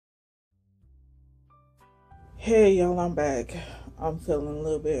Hey y'all, I'm back. I'm feeling a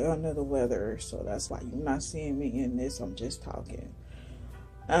little bit under the weather, so that's why you're not seeing me in this. I'm just talking.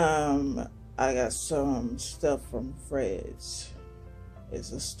 I got some stuff from Fred's.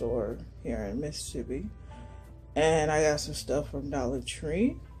 It's a store here in Mississippi. And I got some stuff from Dollar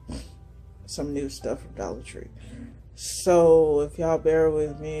Tree. Some new stuff from Dollar Tree. So if y'all bear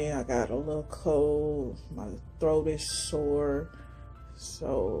with me, I got a little cold. My throat is sore.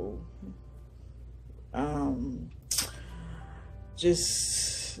 So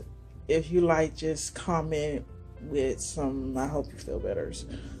just if you like, just comment with some I hope you feel better.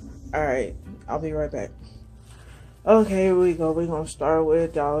 All right, I'll be right back. Okay, here we go. We're gonna start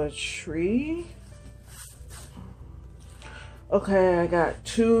with Dollar Tree. Okay, I got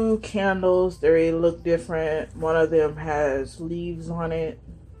two candles. They look different. One of them has leaves on it.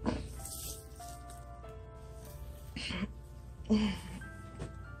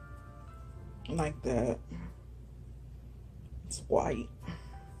 Like that. It's white.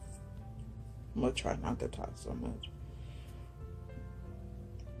 I'm gonna try not to talk so much.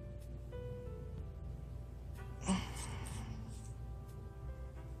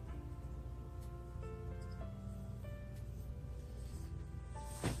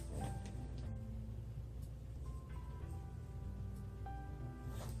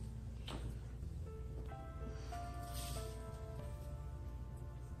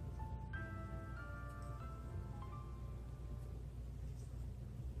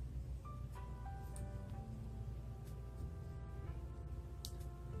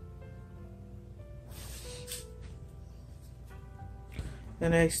 The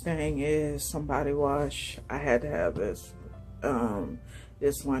next thing is some body wash. I had to have this.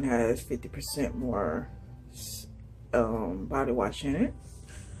 This one has 50% more body wash in it.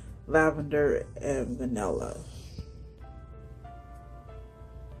 Lavender and vanilla.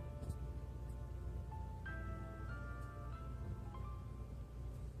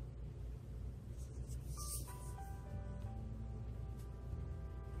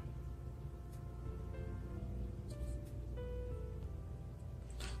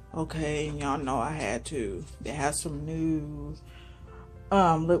 Okay, y'all know I had to. They have some new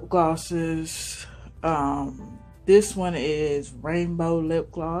lip glosses. This one is rainbow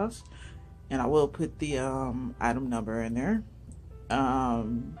lip gloss, and I will put the item number in there.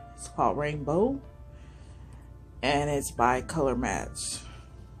 It's called Rainbow, and it's by Color Match.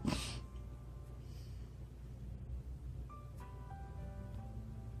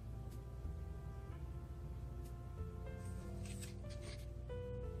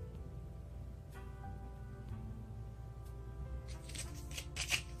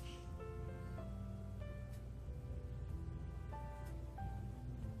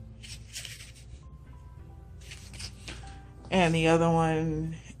 And the other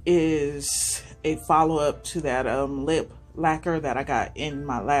one is a follow-up to that lip lacquer that I got in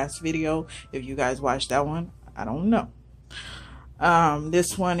my last video. If you guys watched that one, I don't know.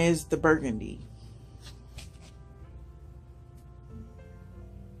 This one is the burgundy.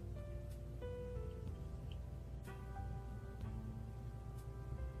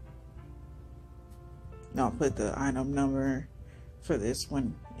 And I'll put the item number for this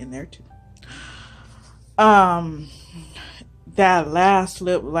one in there too. That last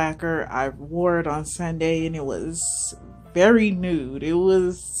lip lacquer, I wore it on Sunday and it was very nude. It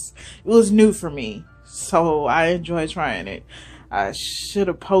was new for me, so I enjoyed trying it. I should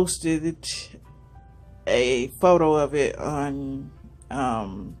have posted a photo of it on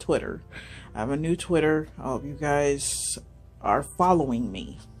Twitter. I have a new Twitter. I hope you guys are following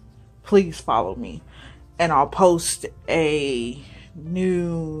me. Please follow me, and I'll post a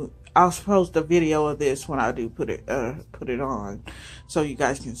video of this when I do put it on, so you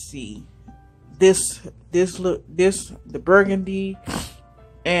guys can see the burgundy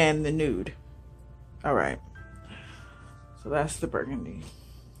and the nude. All right, so that's the burgundy.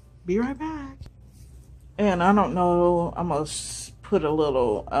 Be right back. And I don't know, I'm gonna put a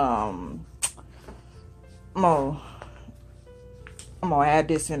little I'm gonna add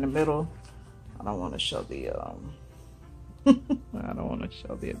this in the middle. I don't want to show the I don't want to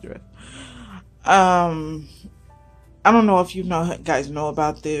show the address. I don't know if you guys know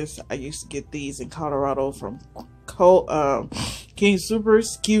about this. I used to get these in Colorado from King Super.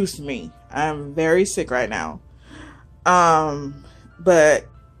 Excuse me, I'm very sick right now. But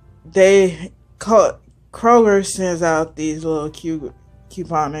Kroger sends out these little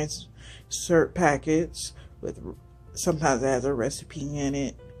coupon insert packets with, sometimes it has a recipe in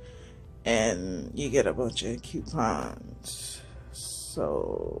it, and you get a bunch of coupons.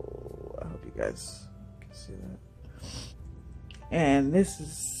 So I hope you guys can see that. And this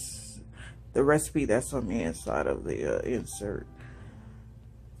is the recipe that's on the inside of the insert.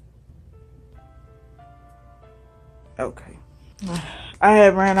 Okay. I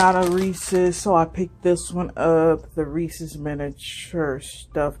had ran out of Reese's, so I picked this one up. The Reese's miniature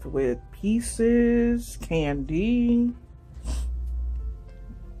stuffed with pieces, candy.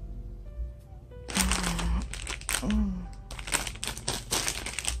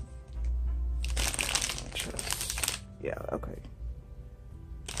 Yeah, okay.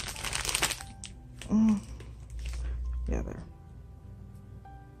 Yeah, there.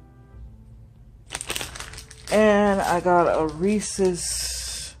 And I got a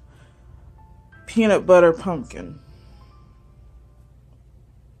Reese's peanut butter pumpkin.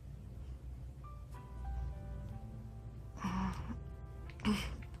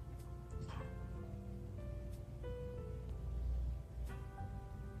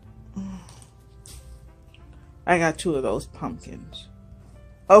 I got 2 of those pumpkins.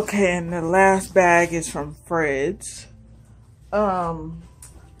 Okay, and the last bag is from Fred's.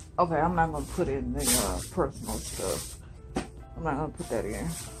 Okay, I'm not gonna put in the personal stuff. I'm not gonna put that in.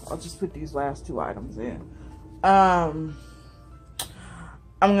 I'll just put these last 2 items in. I'm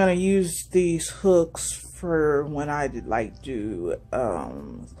gonna use these hooks for when I do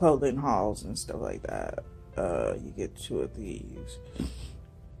clothing hauls and stuff like that. You get 2 of these.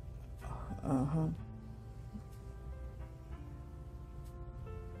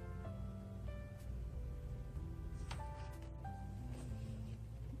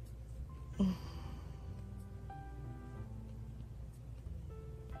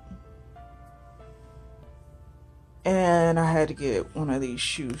 And I had to get one of these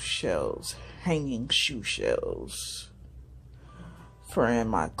shoe shells, hanging shoe shells, for in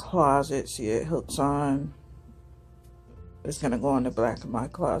my closet. See, it hooks on. It's gonna go in the back of my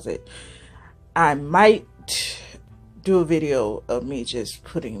closet. I might do a video of me just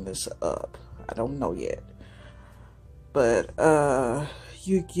putting this up. I don't know yet. But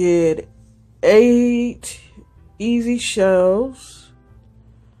you get 8 easy shells.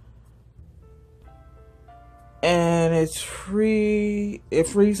 And it's free. It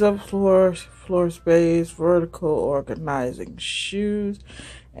frees up floor space, vertical organizing shoes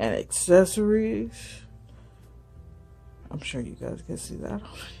and accessories. I'm sure you guys can see that.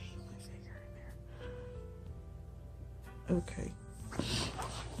 Okay.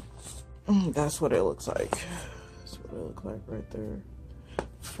 That's what it looks like. That's what it looks like right there.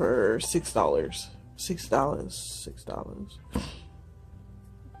 For $6. $6.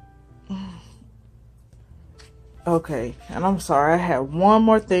 Okay, and I'm sorry, I had one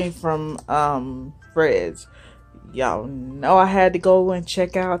more thing from Fred's. Y'all know I had to go and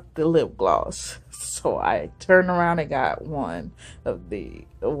check out the lip gloss. So I turned around and got one lip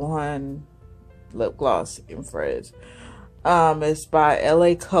gloss in Fred's. It's by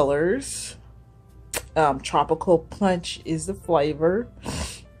LA Colors. Tropical Punch is the flavor.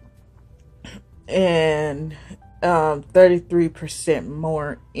 And 33%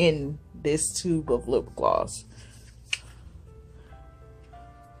 more in this tube of lip gloss.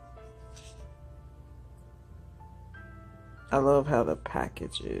 I love how the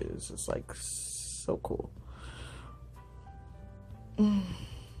package is. It's like so cool.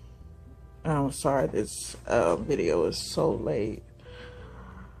 I'm sorry this video is so late.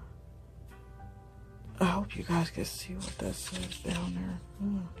 I hope you guys can see what that says down there.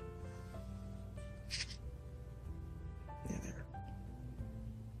 Yeah, there.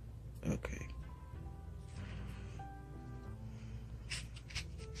 Okay.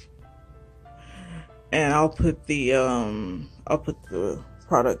 And I'll put the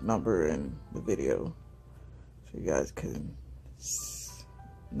product number in the video so you guys can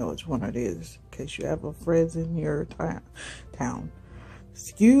know which one it is in case you have a Fred's in your town.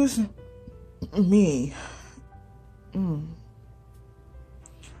 Excuse me.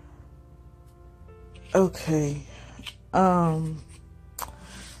 Okay.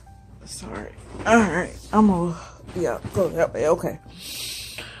 Sorry. All right. I'm gonna go that way. Okay.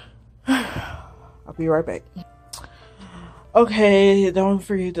 I'll be right back. Okay, don't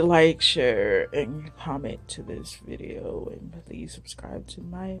forget to like, share, and comment to this video, and please subscribe to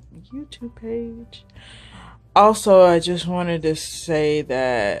my YouTube page. Also, I just wanted to say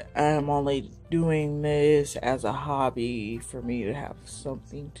that I'm only doing this as a hobby for me to have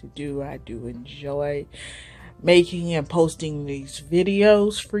something to do. I do enjoy making and posting these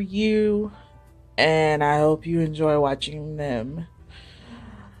videos for you, and I hope you enjoy watching them.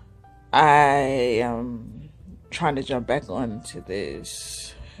 I am trying to jump back onto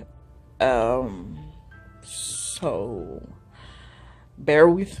this, so bear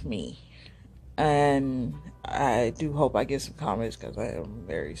with me, and I do hope I get some comments because I am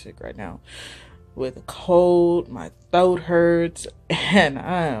very sick right now with a cold. My throat hurts, and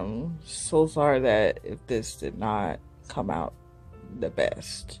I am so sorry that if this did not come out the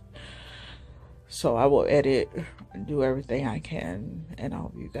best. So I will edit and do everything I can, and I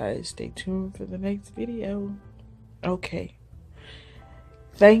hope you guys stay tuned for the next video. Okay.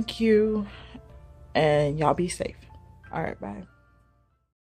 Thank you, and y'all be safe. All right, bye.